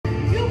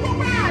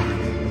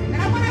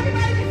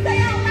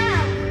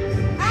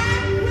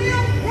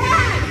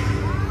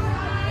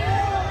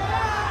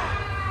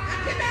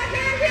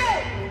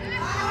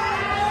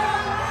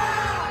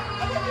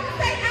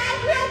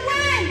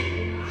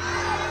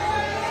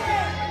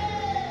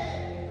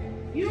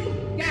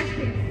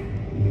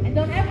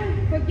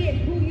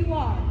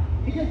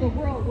because the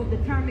world will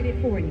determine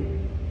it for you.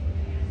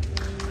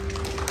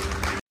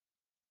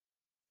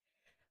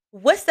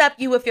 What's up,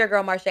 you with your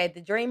girl Marche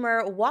the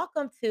Dreamer?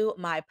 Welcome to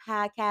my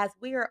podcast.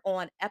 We are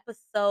on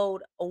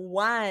episode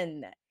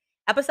one.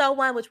 Episode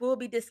one, which we will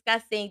be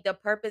discussing the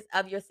purpose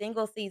of your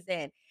single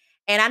season.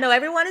 And I know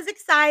everyone is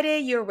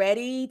excited. You're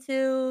ready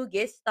to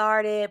get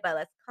started, but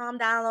let's calm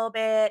down a little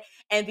bit.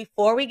 And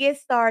before we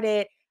get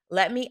started,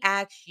 let me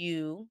ask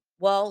you,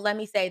 let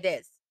me say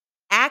this.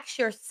 Ask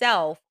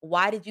yourself,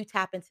 why did you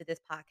tap into this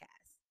podcast?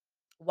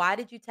 Why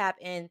did you tap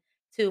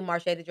into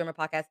Marche the Dreamer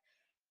podcast?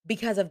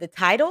 Because of the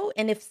title?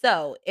 And if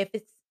so, if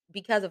it's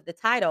because of the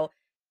title,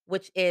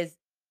 which is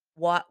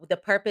what the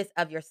purpose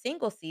of your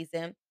single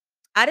season,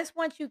 I just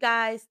want you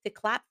guys to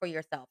clap for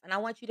yourself and I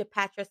want you to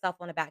pat yourself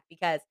on the back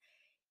because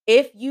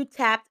if you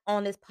tapped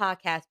on this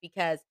podcast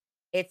because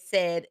it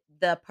said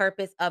the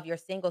purpose of your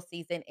single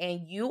season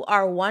and you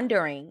are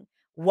wondering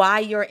why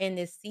you're in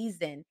this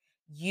season,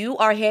 you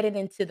are headed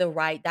into the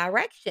right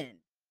direction.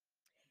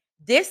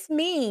 This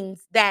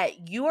means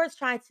that you are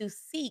trying to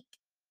seek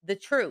the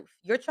truth.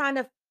 You're trying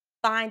to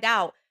find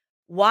out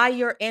why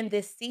you're in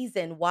this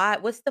season.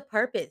 What's the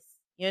purpose?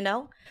 You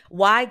know,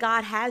 why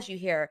God has you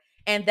here.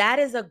 And that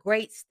is a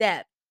great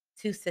step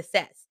to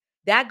success.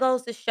 That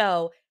goes to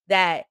show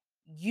that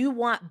you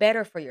want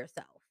better for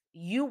yourself.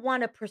 You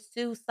want to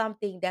pursue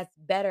something that's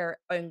better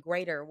and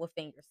greater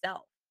within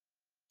yourself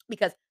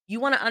because you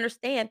want to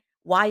understand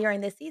why you're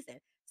in this season.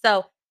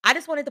 So I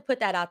just wanted to put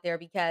that out there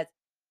because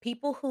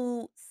people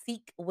who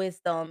seek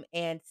wisdom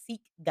and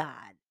seek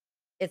God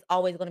is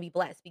always going to be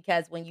blessed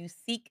because when you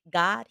seek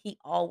God, He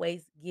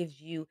always gives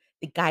you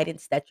the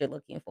guidance that you're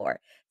looking for.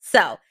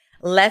 So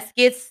let's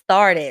get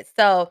started.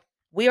 So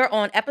we are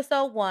on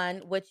episode one,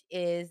 which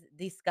is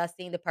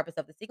discussing the purpose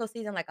of the single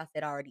season, like I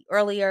said already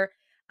earlier.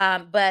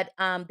 But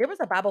there was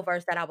a Bible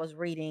verse that I was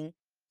reading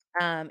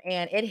and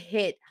it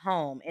hit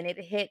home and it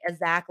hit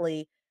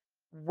exactly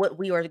what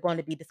we are going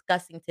to be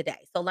discussing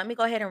today. So let me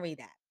go ahead and read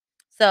that.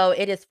 So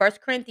it is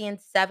First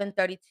Corinthians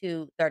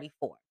 7:32-34.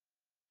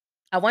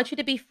 I want you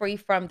to be free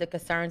from the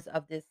concerns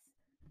of this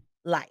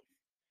life.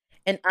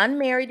 An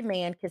unmarried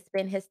man can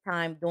spend his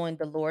time doing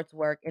the Lord's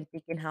work and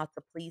thinking how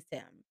to please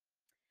him.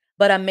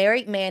 But a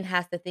married man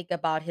has to think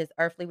about his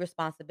earthly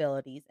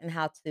responsibilities and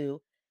how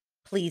to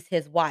please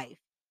his wife.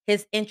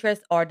 His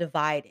interests are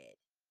divided.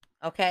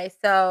 Okay,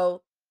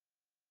 so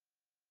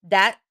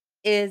that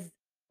is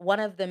one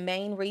of the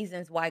main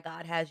reasons why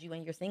God has you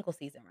in your single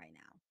season right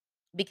now.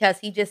 Because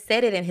he just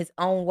said it in his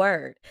own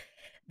word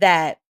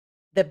that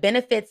the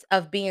benefits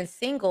of being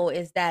single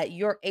is that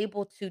you're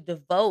able to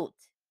devote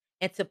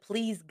and to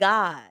please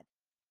God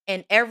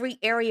in every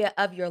area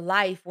of your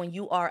life when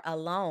you are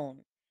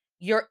alone.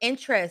 Your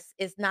interest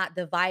is not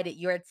divided,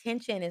 your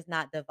attention is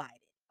not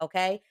divided.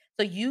 Okay.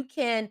 So you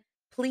can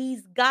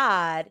please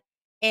God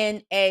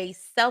in a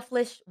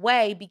selfish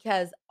way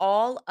because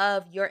all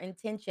of your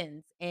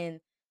intentions and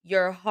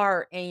your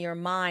heart and your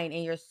mind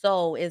and your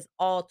soul is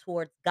all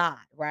towards God,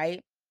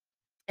 right?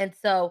 And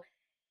so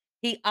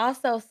he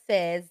also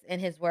says in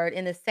his word,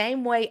 in the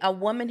same way, a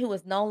woman who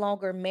is no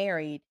longer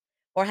married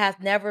or has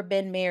never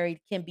been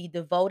married can be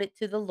devoted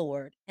to the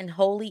Lord and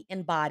holy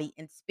in body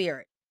and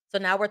spirit. So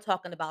now we're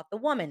talking about the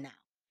woman now.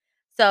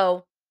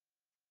 So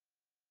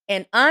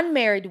an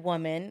unmarried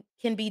woman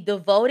can be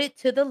devoted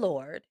to the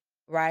Lord,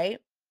 right?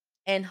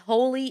 And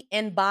holy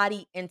in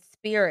body and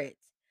spirit.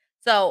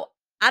 So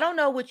I don't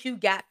know what you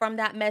got from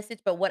that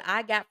message, but what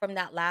I got from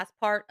that last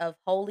part of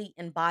holy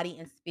in body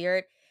and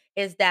spirit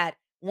is that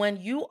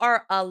when you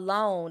are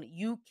alone,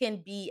 you can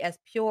be as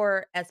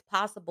pure as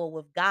possible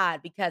with God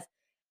because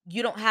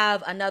you don't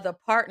have another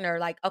partner.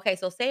 Like, okay,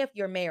 so say if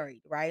you're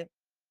married, right?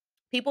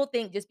 People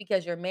think just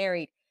because you're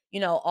married,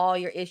 all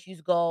your issues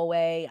go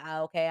away.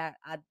 Okay,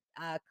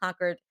 I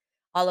conquered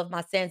all of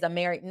my sins. I'm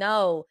married.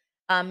 No,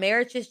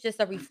 marriage is just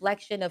a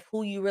reflection of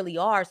who you really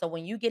are. So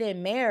when you get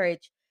in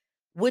marriage,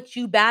 what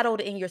you battled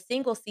in your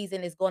single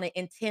season is going to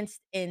intense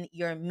in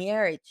your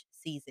marriage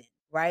season,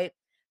 right?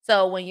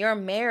 So when you're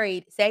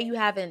married, say you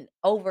haven't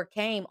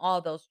overcame all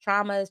those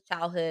traumas,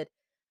 childhood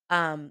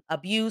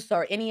abuse,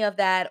 or any of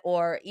that,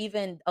 or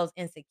even those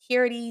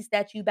insecurities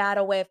that you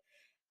battle with,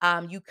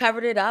 you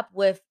covered it up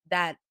with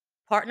that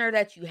partner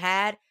that you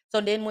had.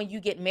 So then when you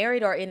get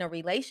married or in a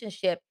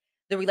relationship,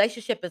 the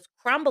relationship is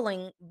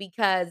crumbling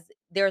because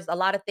there's a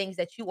lot of things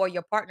that you or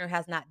your partner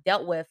has not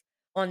dealt with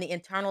on the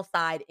internal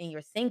side in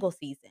your single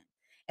season.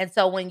 And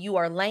so when you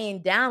are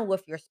laying down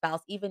with your spouse,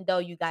 even though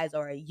you guys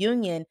are a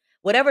union,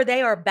 whatever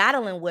they are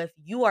battling with,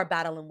 you are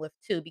battling with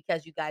too,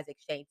 because you guys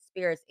exchange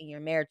spirits in your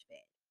marriage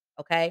bed.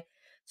 Okay.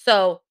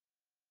 So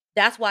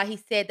that's why he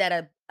said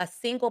that a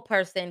single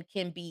person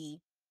can be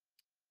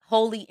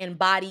holy in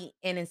body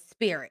and in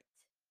spirit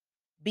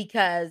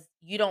because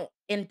you don't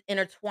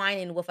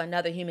intertwine with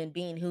another human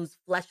being who's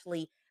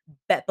fleshly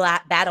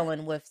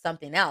battling with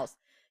something else.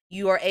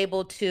 You are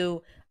able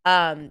to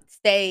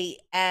stay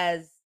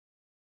as,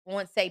 I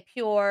won't say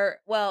pure.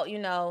 Well,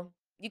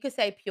 you could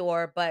say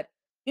pure, but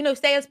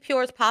stay as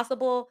pure as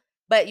possible.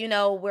 But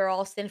we're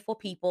all sinful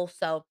people,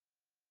 so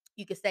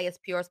You can stay as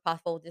pure as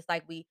possible, just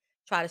like we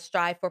try to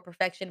strive for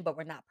perfection, but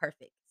we're not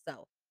perfect.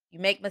 So you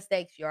make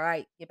mistakes, you're all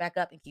right. Get back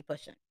up and keep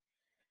pushing.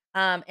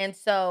 And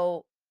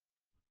so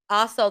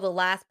also the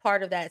last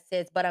part of that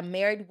says, but a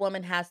married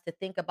woman has to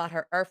think about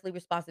her earthly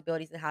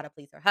responsibilities and how to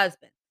please her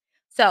husband.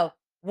 So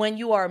when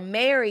you are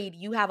married,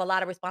 you have a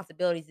lot of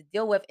responsibilities to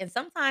deal with. And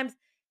sometimes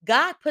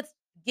God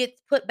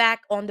gets put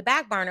back on the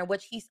back burner,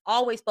 which he's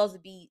always supposed to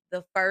be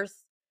the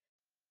first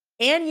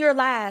and your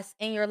last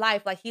in your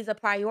life. Like he's a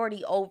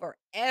priority over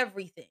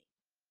everything.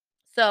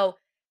 So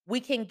we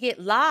can get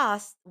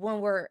lost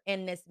when we're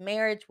in this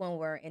marriage, when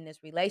we're in this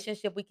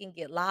relationship. We can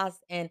get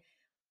lost and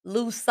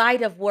lose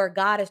sight of where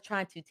God is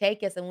trying to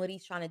take us and what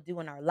He's trying to do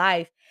in our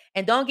life.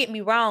 And don't get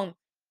me wrong,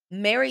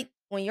 married,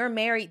 when you're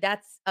married,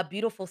 that's a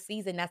beautiful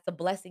season. That's a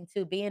blessing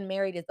too. Being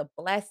married is a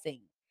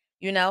blessing.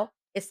 You know,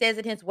 it says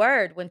in His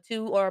word, when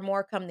two or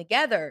more come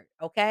together,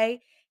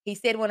 okay? He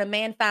said, when a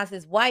man finds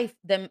his wife,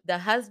 the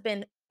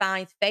husband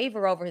finds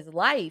favor over his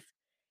life.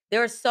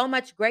 There are so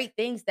much great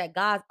things that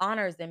God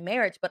honors in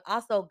marriage, but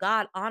also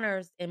God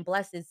honors and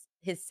blesses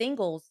his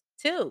singles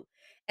too.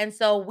 And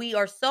so we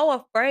are so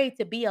afraid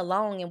to be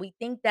alone and we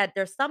think that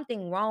there's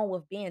something wrong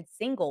with being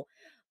single.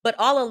 But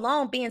all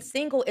alone, being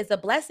single is a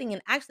blessing.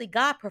 And actually,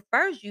 God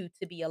prefers you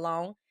to be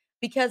alone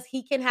because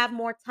he can have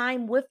more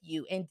time with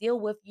you and deal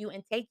with you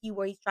and take you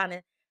where he's trying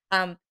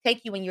to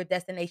take you in your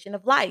destination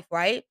of life,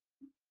 right?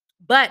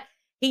 But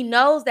he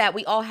knows that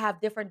we all have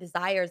different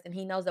desires and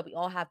he knows that we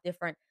all have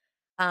different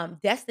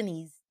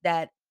destinies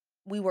that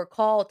we were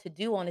called to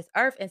do on this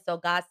earth. And so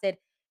God said,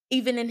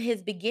 even in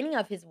his beginning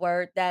of his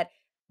word, that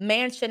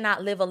man should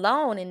not live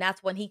alone. And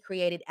that's when he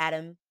created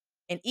Adam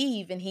and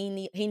Eve. And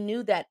he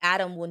knew that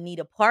Adam would need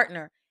a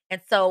partner.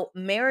 And so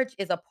marriage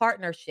is a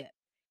partnership.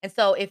 And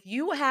so if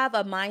you have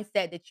a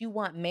mindset that you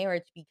want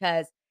marriage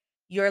because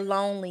you're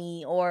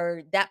lonely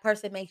or that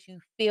person makes you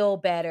feel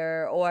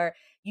better or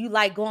you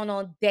like going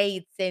on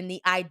dates and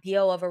the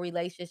ideal of a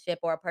relationship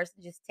or a person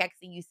just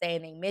texting you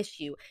saying they miss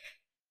you.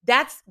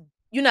 That's,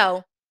 you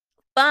know,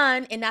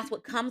 fun and that's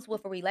what comes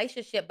with a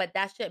relationship, but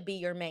that should be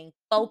your main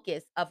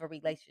focus of a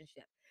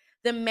relationship.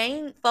 The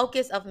main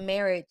focus of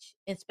marriage,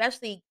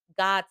 especially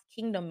God's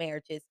kingdom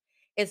marriages,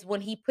 is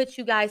when he puts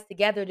you guys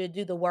together to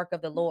do the work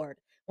of the Lord.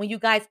 When you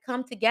guys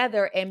come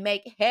together and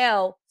make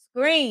hell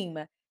scream.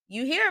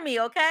 You hear me,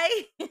 okay?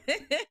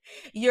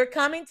 You're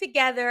coming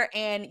together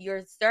and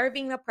you're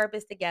serving a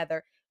purpose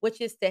together, which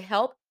is to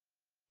help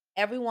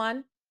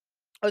everyone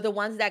or the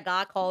ones that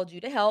God called you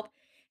to help,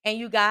 and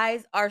you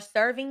guys are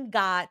serving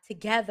God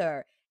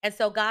together. And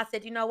so God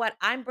said, "You know what?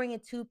 I'm bringing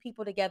two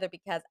people together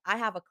because I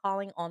have a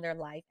calling on their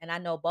life, and I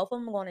know both of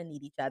them are going to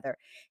need each other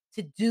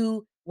to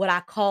do what I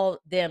called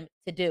them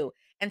to do."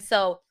 And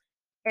so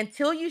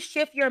until you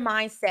shift your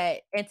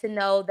mindset and to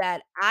know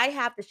that I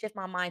have to shift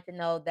my mind to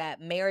know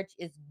that marriage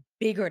is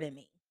bigger than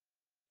me.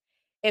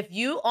 If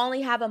you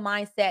only have a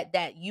mindset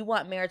that you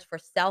want marriage for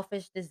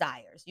selfish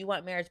desires, you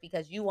want marriage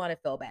because you want to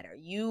feel better,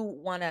 you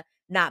want to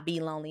not be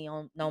lonely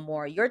on no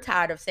more, you're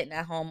tired of sitting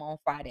at home on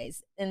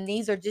Fridays, and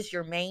these are just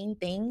your main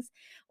things,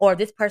 or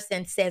this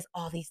person says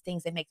all these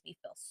things that makes me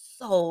feel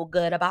so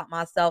good about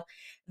myself,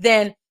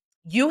 then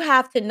you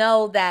have to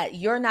know that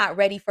you're not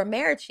ready for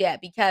marriage yet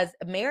because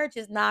marriage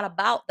is not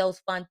about those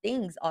fun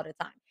things all the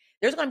time.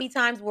 There's going to be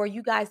times where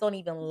you guys don't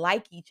even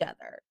like each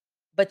other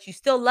but you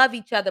still love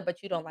each other,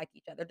 but you don't like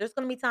each other. There's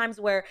gonna be times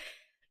where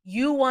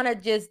you wanna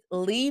just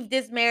leave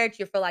this marriage.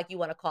 You feel like you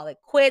wanna call it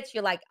quits.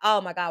 You're like,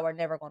 oh my God, we're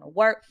never gonna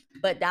work.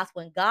 But that's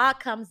when God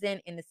comes in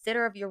the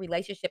center of your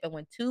relationship. And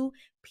when two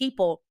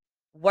people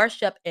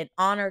worship and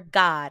honor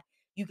God,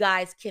 you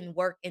guys can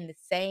work in the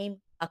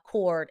same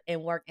accord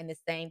and work in the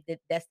same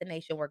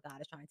destination where God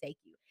is trying to take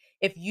you.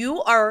 If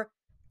you are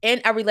in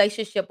a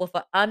relationship with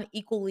an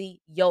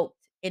unequally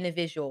yoked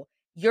individual,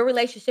 your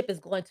relationship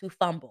is going to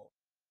fumble.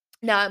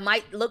 Now, it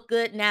might look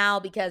good now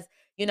because,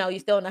 you're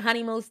still in the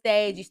honeymoon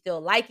stage, you're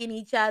still liking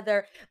each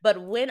other,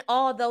 but when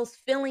all those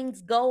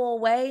feelings go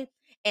away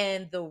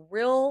and the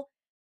real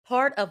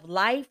part of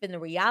life and the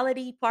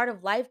reality part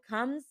of life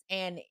comes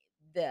and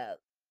the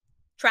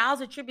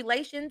trials and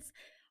tribulations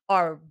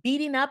are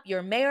beating up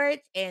your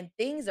marriage and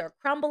things are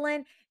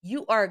crumbling,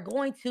 you are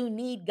going to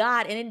need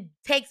God. And it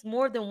takes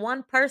more than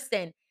one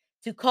person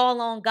to call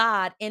on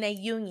God in a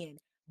union.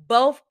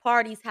 Both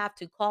parties have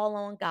to call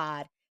on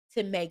God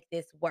to make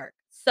this work.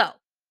 So,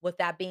 with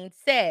that being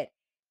said,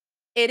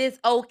 it is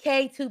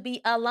okay to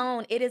be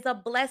alone. It is a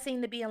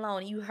blessing to be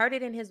alone. You heard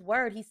it in his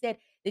word. He said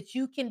that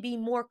you can be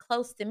more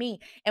close to me.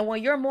 And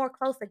when you're more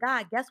close to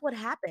God, guess what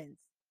happens?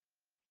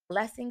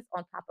 Blessings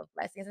on top of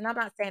blessings. And I'm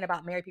not saying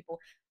about married people.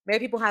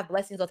 Married people have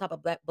blessings on top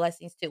of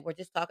blessings too. We're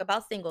just talking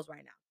about singles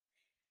right now.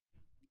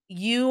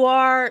 You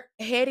are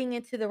heading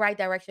into the right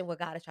direction what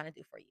God is trying to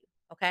do for you.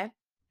 Okay.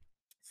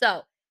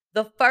 So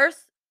the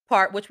first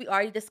part, which we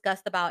already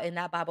discussed about in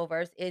that Bible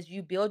verse, is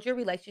you build your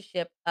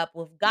relationship up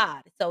with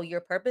God. So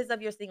your purpose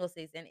of your single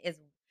season is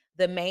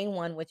the main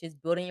one, which is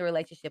building your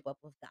relationship up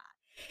with God.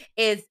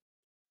 Is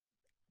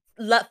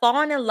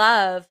falling in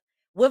love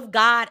with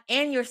God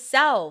and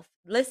yourself.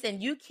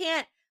 Listen, you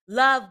can't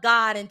love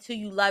God until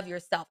you love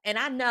yourself. And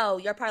I know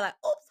you're probably like,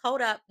 oops,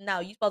 hold up. No,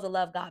 you're supposed to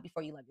love God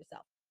before you love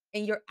yourself.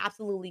 And you're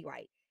absolutely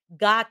right.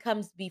 God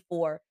comes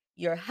before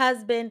your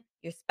husband,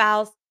 your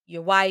spouse,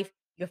 your wife,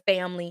 your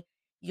family,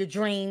 your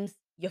dreams,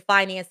 your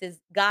finances.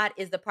 God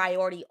is the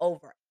priority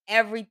over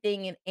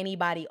everything and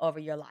anybody over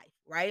your life,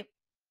 right?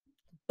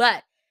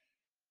 But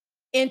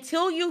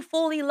until you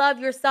fully love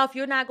yourself,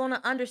 you're not going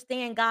to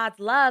understand God's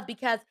love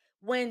because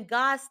when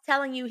God's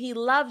telling you he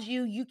loves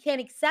you, you can't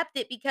accept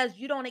it because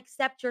you don't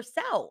accept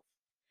yourself.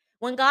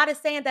 When God is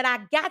saying that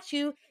I got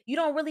you, you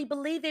don't really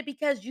believe it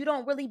because you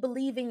don't really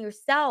believe in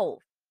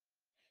yourself.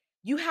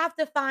 You have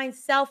to find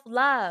self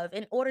love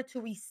in order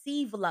to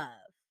receive love.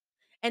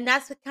 And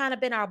that's what kind of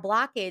been our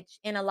blockage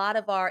in a lot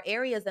of our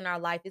areas in our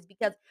life is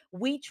because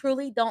we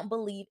truly don't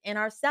believe in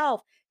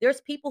ourselves.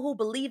 There's people who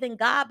believe in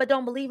God but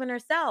don't believe in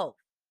themselves.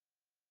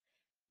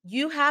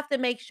 You have to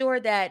make sure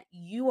that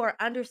you are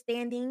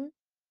understanding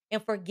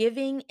and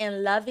forgiving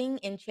and loving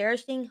and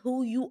cherishing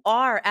who you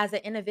are as an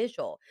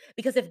individual.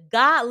 Because if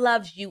God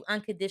loves you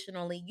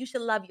unconditionally, you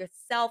should love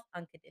yourself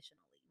unconditionally,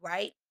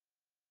 right?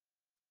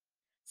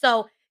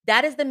 So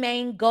that is the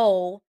main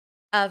goal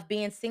of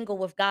being single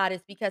with God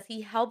is because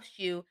he helps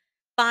you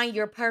find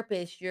your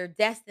purpose, your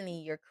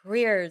destiny, your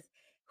careers,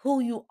 who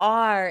you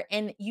are,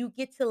 and you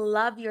get to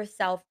love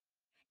yourself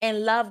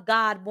and love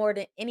God more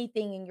than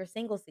anything in your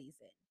single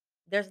season.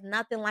 There's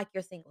nothing like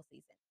your single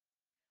season.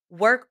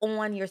 Work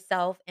on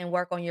yourself and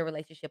work on your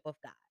relationship with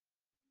God.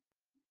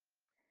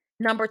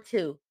 Number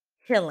 2,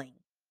 healing.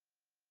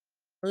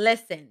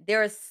 Listen,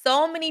 there are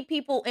so many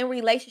people in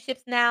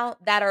relationships now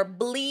that are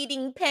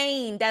bleeding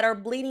pain, that are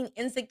bleeding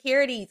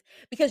insecurities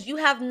because you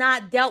have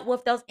not dealt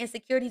with those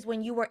insecurities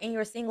when you were in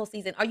your single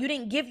season or you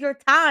didn't give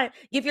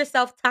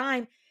yourself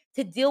time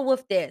to deal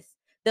with this,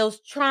 those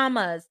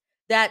traumas,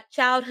 that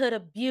childhood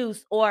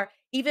abuse, or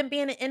even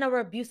being in an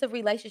abusive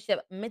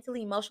relationship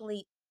mentally,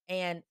 emotionally,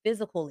 and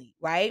physically,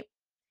 right?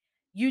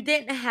 You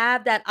didn't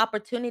have that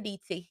opportunity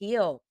to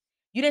heal.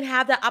 You didn't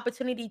have that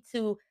opportunity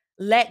to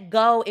let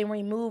go and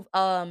remove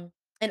and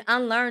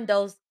unlearn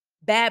those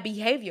bad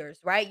behaviors,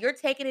 right? You're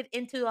taking it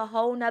into a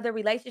whole nother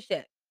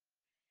relationship.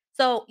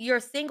 So your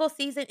single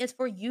season is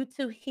for you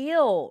to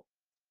heal.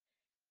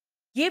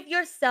 Give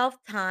yourself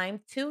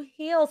time to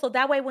heal so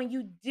that way when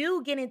you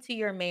do get into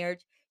your marriage,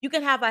 you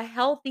can have a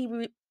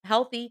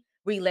healthy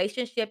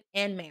relationship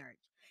and marriage.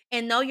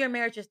 And know your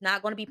marriage is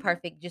not going to be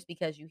perfect just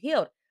because you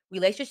healed.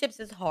 Relationships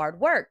is hard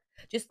work.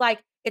 Just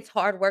like it's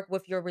hard work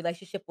with your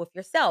relationship with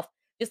yourself.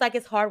 Just like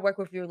it's hard work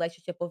with your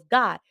relationship with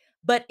God.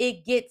 But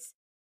it gets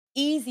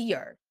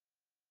easier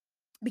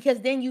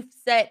because then you've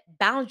set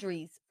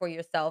boundaries for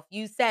yourself.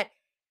 You set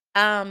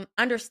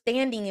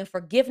understanding and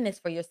forgiveness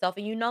for yourself,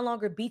 and you no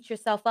longer beat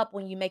yourself up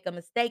when you make a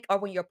mistake or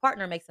when your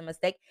partner makes a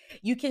mistake.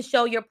 You can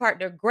show your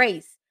partner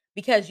grace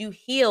because you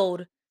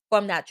healed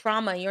from that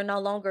trauma. You're no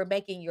longer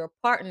making your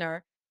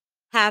partner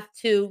have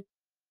to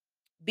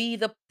be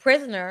the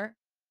prisoner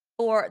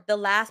for the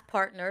last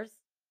partner's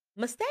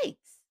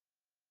mistakes.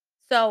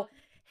 So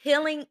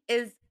healing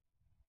is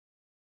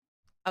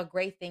a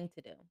great thing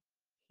to do.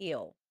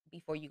 Heal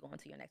before you go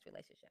into your next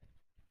relationship.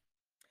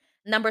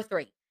 Number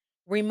 3,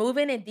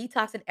 removing and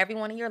detoxing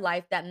everyone in your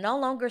life that no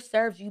longer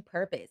serves you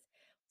purpose.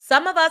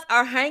 Some of us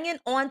are hanging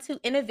on to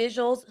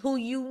individuals who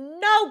you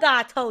know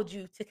God told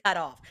you to cut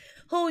off,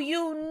 who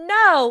you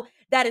know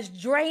that is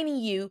draining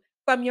you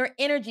from your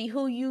energy,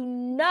 who you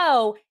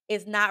know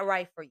is not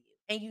right for you.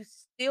 And you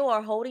still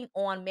are holding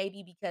on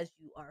maybe because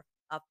you are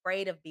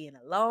afraid of being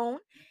alone.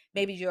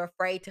 Maybe you're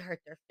afraid to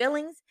hurt their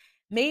feelings.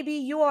 Maybe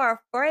you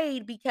are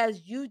afraid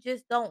because you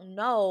just don't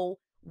know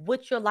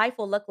what your life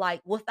will look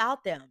like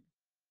without them.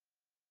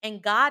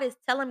 And God is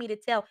telling me to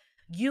tell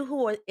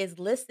you is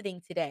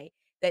listening today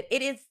that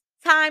it is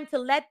time to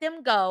let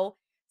them go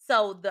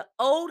so the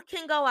old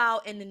can go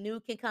out and the new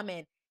can come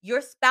in.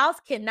 Your spouse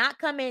cannot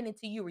come in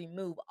until you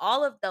remove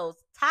all of those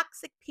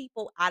toxic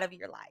people out of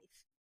your life.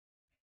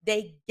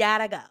 They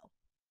gotta go.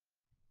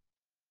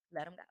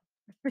 Let them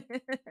go.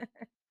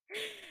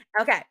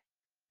 Okay.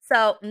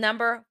 So,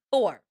 number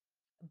 4,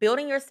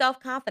 building your self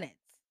confidence,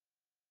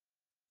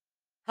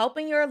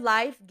 helping your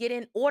life get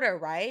in order,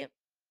 right?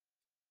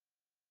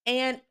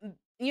 And,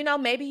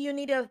 maybe you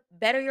need to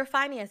better your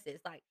finances.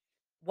 Like,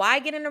 why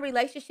get in a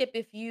relationship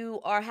if you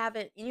don't have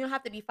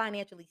to be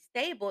financially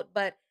stable,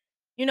 but,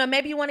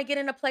 maybe you want to get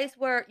in a place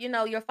where,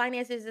 your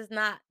finances is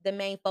not the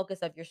main focus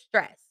of your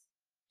stress.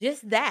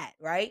 Just that,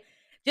 right?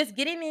 Just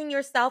getting in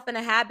yourself in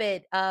a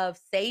habit of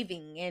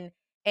saving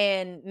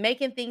and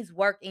making things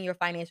work in your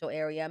financial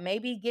area.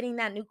 Maybe getting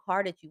that new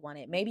car that you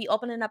wanted. Maybe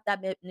opening up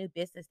that new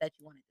business that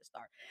you wanted to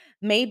start.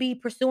 Maybe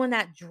pursuing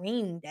that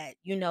dream that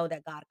you know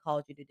that God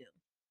called you to do,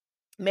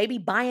 maybe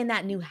buying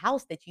that new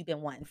house that you've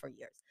been wanting for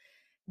years.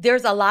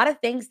 There's a lot of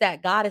things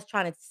that God is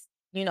trying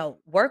to,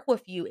 work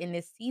with you in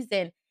this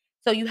season.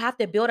 So you have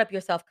to build up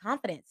your self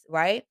confidence,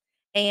 right?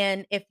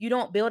 And if you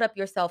don't build up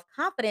your self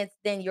confidence,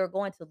 then you're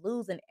going to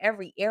lose in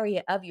every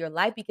area of your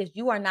life because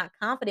you are not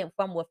confident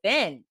from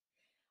within.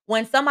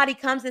 When somebody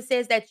comes and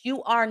says that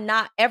you are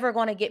not ever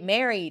going to get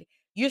married,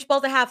 You're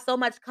supposed to have so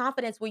much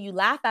confidence when you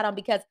laugh at them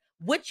because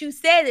what you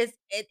said is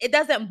it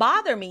doesn't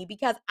bother me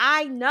because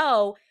I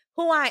know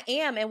who I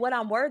am and what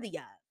I'm worthy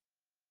of.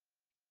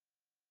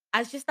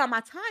 It's just not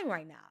my time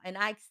right now, and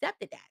I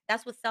accepted that.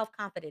 That's what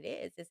self-confident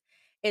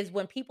is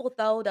when people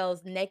throw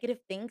those negative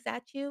things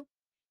at you.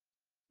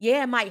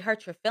 Yeah, it might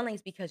hurt your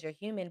feelings because you're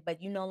human,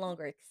 but you no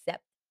longer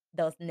accept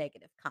those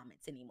negative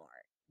comments anymore.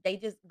 They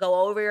just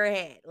go over your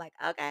head like,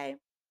 "Okay."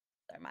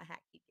 Sorry, my hat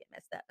keep getting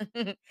messed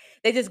up.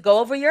 They just go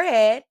over your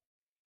head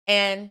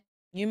and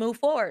you move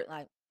forward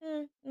like,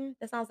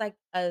 that sounds like,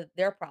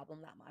 their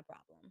problem, not my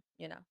problem,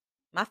 you know?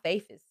 My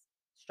faith is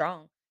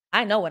strong.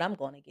 I know what I'm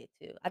gonna get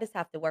to. I just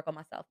have to work on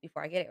myself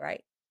before I get it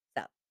right.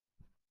 So,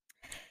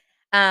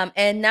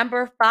 and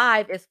number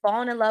 5 is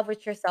falling in love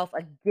with yourself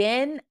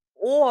again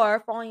or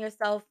falling in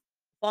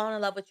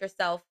love with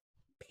yourself,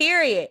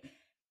 period.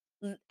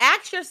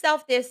 Ask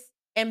yourself this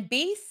and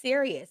be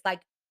serious.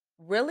 Like,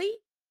 really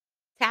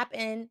tap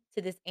into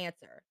this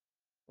answer,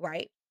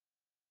 right?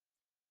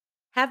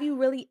 Have you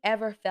really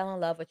ever fell in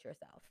love with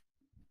yourself?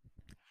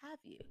 Have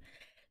you?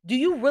 Do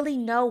you really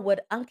know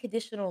what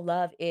unconditional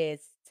love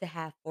is to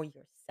have for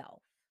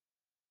yourself?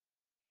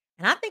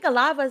 And I think a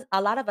lot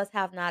of us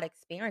have not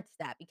experienced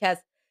that because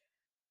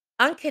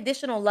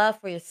unconditional love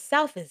for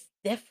yourself is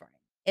different.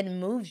 It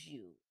moves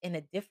you in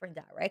a different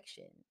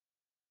direction.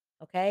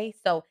 Okay?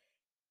 So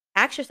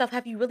ask yourself,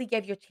 have you really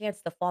gave your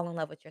chance to fall in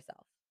love with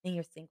yourself in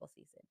your single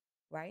season?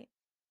 Right?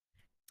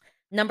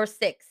 Number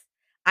 6,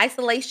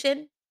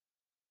 isolation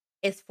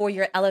is for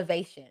your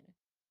elevation.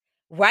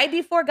 Right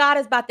before God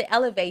is about to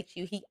elevate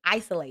you, he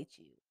isolates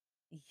you.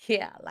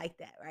 Yeah, I like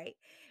that, right?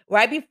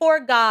 Right before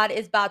God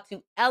is about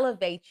to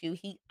elevate you,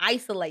 he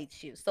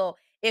isolates you. So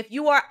if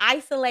you are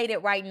isolated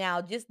right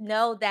now, just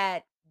know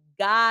that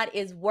God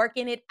is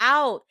working it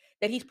out,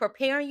 that he's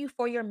preparing you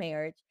for your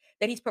marriage,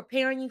 that he's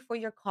preparing you for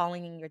your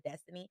calling and your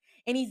destiny,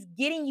 and he's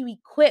getting you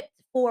equipped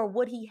for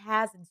what he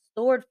has in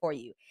store for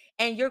you.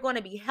 And you're going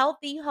to be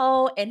healthy,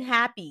 whole, and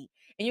happy.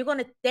 And you're going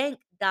to thank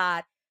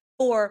God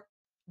for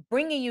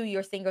bringing you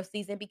your single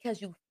season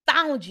because you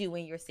found you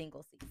in your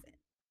single season.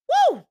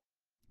 Woo!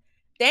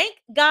 Thank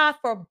God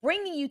for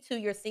bringing you to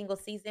your single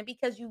season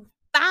because you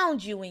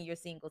found you in your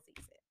single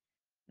season.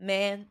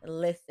 Man,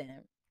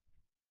 listen.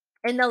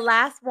 And the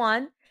last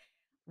one,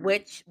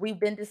 which we've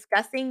been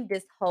discussing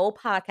this whole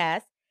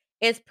podcast,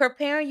 is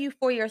preparing you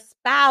for your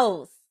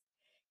spouse.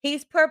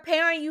 He's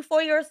preparing you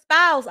for your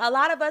spouse. A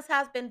lot of us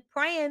has been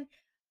praying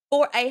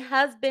for a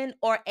husband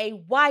or a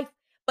wife,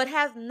 but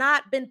has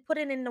not been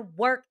putting in the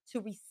work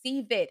to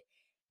receive it.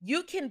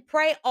 You can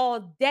pray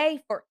all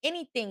day for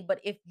anything,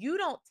 but if you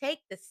don't take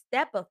the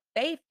step of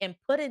faith and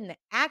put in the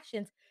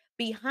actions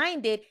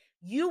behind it,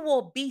 you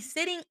will be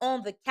sitting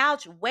on the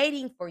couch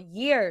waiting for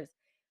years.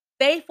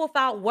 Faith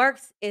without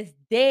works is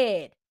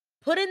dead.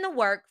 Put in the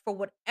work for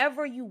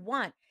whatever you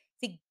want.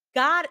 See,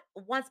 God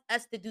wants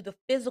us to do the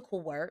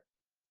physical work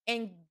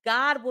and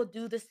God will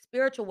do the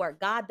spiritual work.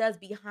 God does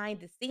behind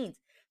the scenes.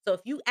 So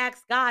if you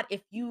ask God,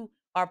 if you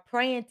are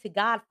praying to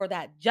God for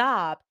that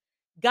job,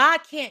 God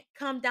can't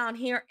come down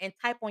here and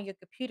type on your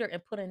computer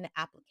and put in the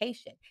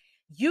application.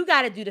 You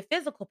got to do the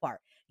physical part.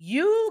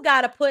 You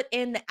got to put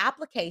in the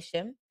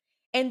application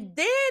and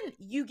then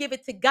you give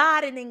it to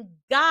God, and then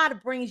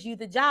God brings you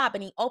the job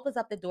and he opens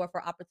up the door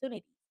for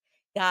opportunities.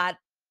 God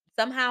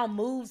somehow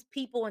moves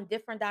people in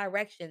different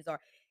directions, or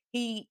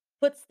he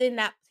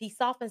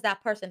softens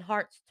that person's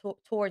hearts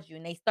towards you,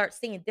 and they start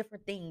seeing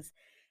different things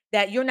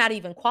that you're not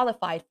even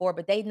qualified for,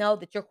 but they know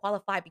that you're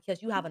qualified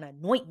because you have an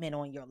anointment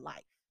on your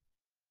life.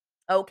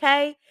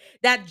 Okay?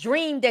 That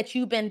dream that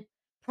you've been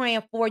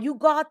praying for, you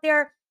go out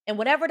there and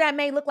whatever that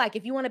may look like,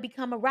 if you want to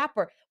become a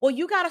rapper, well,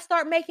 you got to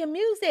start making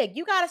music.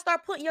 You got to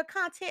start putting your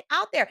content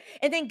out there.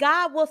 And then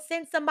God will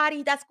send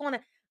somebody that's going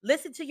to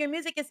listen to your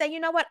music and say, you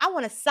know what? I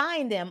want to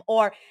sign them.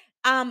 Or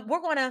we're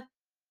going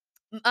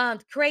to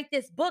create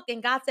this book.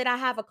 And God said, I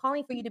have a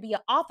calling for you to be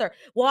an author.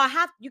 Well,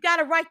 you got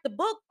to write the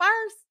book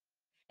first.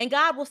 And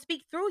God will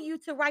speak through you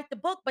to write the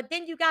book, but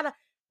then you gotta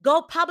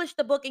go publish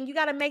the book and you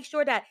gotta make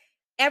sure that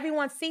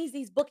everyone sees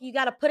these books. You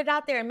gotta put it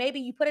out there, and maybe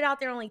you put it out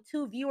there, only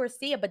two viewers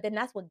see it, but then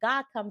that's what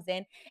God comes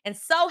in. And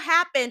so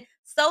happen,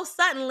 so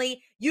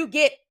suddenly you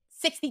get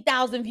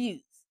 60,000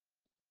 views.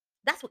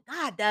 That's what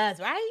God does,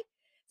 right?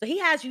 So he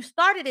has you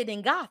started it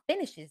and God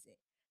finishes it.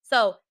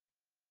 So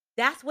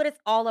that's what it's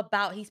all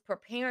about. He's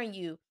preparing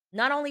you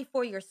not only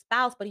for your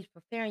spouse, but he's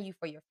preparing you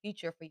for your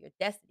future, for your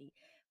destiny,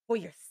 for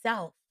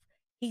yourself.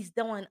 He's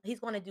going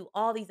to do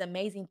all these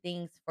amazing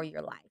things for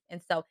your life.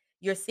 And so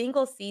your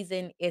single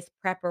season is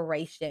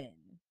preparation.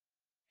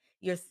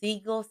 Your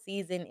single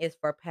season is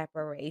for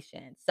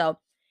preparation. So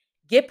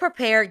get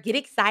prepared, get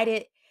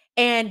excited,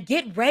 and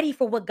get ready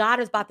for what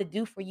God is about to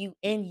do for you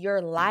in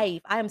your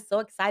life. I am so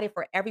excited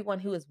for everyone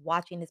who is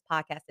watching this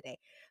podcast today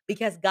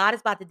because God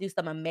is about to do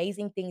some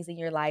amazing things in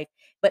your life.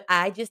 But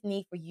I just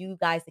need for you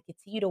guys to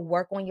continue to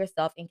work on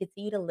yourself and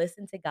continue to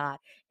listen to God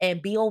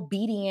and be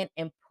obedient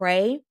and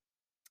pray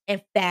and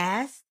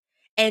fast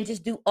and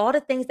just do all the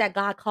things that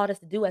God called us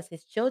to do as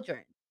his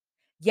children.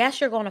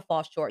 Yes, you're going to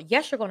fall short.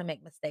 Yes, you're going to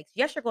make mistakes.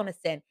 Yes, you're going to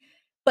sin.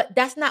 But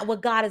that's not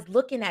what God is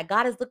looking at.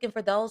 God is looking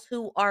for those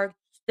who are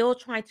still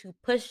trying to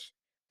push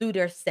through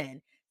their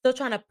sin, still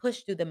trying to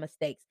push through the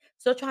mistakes,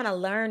 still trying to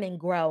learn and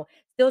grow,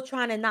 still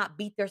trying to not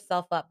beat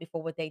themselves up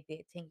before what they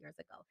did 10 years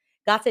ago.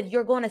 God said,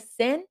 you're going to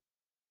sin.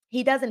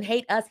 He doesn't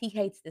hate us, he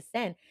hates the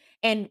sin.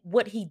 And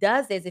what he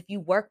does is if you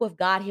work with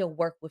God, he'll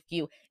work with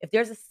you. If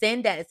there's a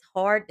sin that is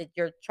hard that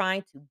you're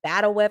trying to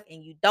battle with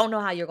and you don't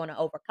know how you're going to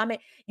overcome it,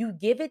 you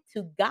give it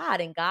to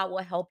God and God will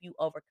help you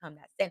overcome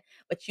that sin.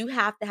 But you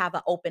have to have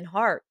an open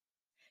heart.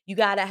 You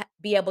gotta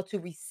be able to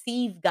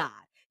receive God.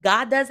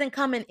 God doesn't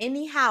come in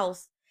any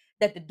house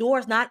that the door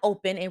is not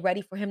open and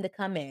ready for him to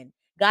come in.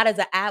 God is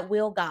an at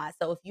will God.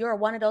 So if you're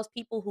one of those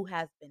people who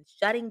has been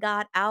shutting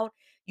God out,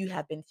 you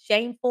have been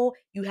shameful,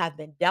 you have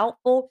been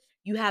doubtful,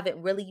 you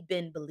haven't really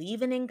been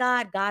believing in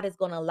God, God is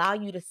going to allow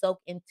you to soak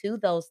into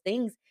those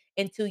things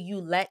until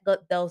you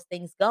those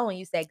things go and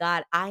you say,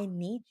 God, I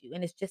need you.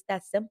 And it's just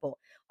that simple.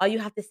 All you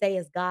have to say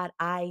is, God,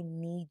 I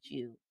need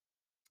you.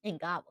 And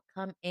God will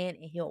come in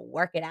and he'll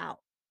work it out.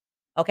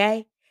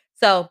 Okay.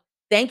 So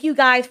thank you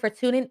guys for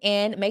tuning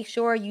in. Make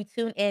sure you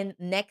tune in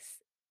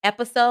next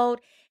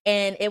episode.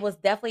 And it was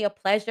definitely a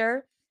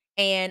pleasure.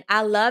 And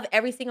I love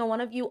every single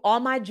one of you, all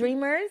my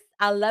dreamers.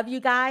 I love you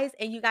guys.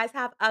 And you guys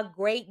have a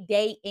great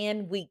day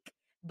and week.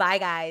 Bye,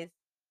 guys.